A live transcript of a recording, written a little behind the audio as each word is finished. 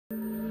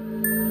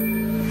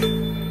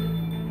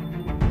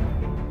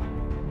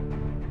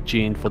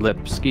Gene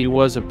Filipski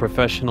was a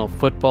professional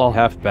football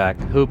halfback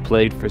who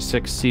played for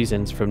 6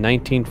 seasons from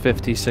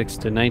 1956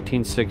 to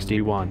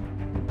 1961.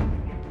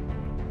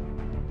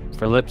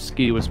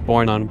 Filipski was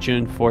born on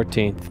June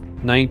 14,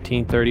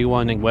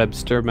 1931 in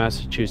Webster,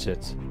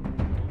 Massachusetts.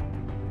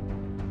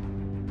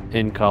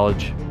 In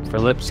college,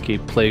 Filipski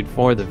played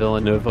for the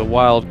Villanova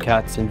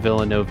Wildcats in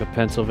Villanova,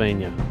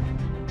 Pennsylvania.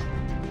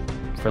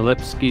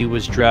 Filipski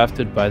was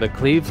drafted by the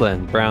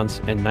Cleveland Browns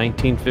in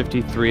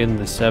 1953 in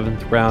the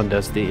 7th round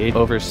as the 8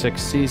 over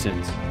 6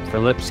 seasons.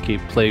 Filipski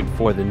played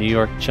for the New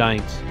York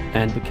Giants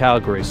and the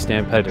Calgary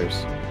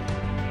Stampeders.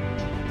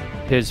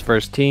 His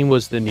first team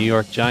was the New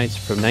York Giants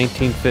from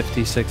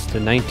 1956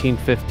 to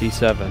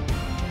 1957.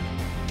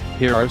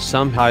 Here are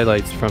some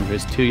highlights from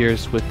his 2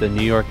 years with the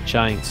New York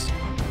Giants.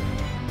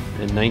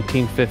 In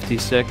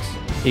 1956,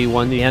 he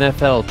won the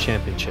NFL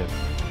championship.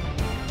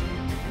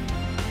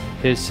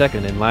 His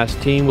second and last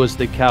team was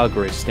the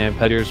Calgary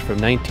Stampeders from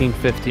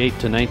 1958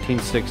 to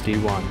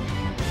 1961.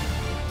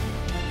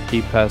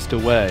 He passed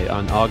away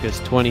on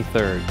August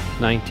 23,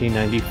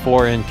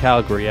 1994 in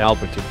Calgary,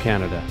 Alberta,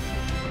 Canada.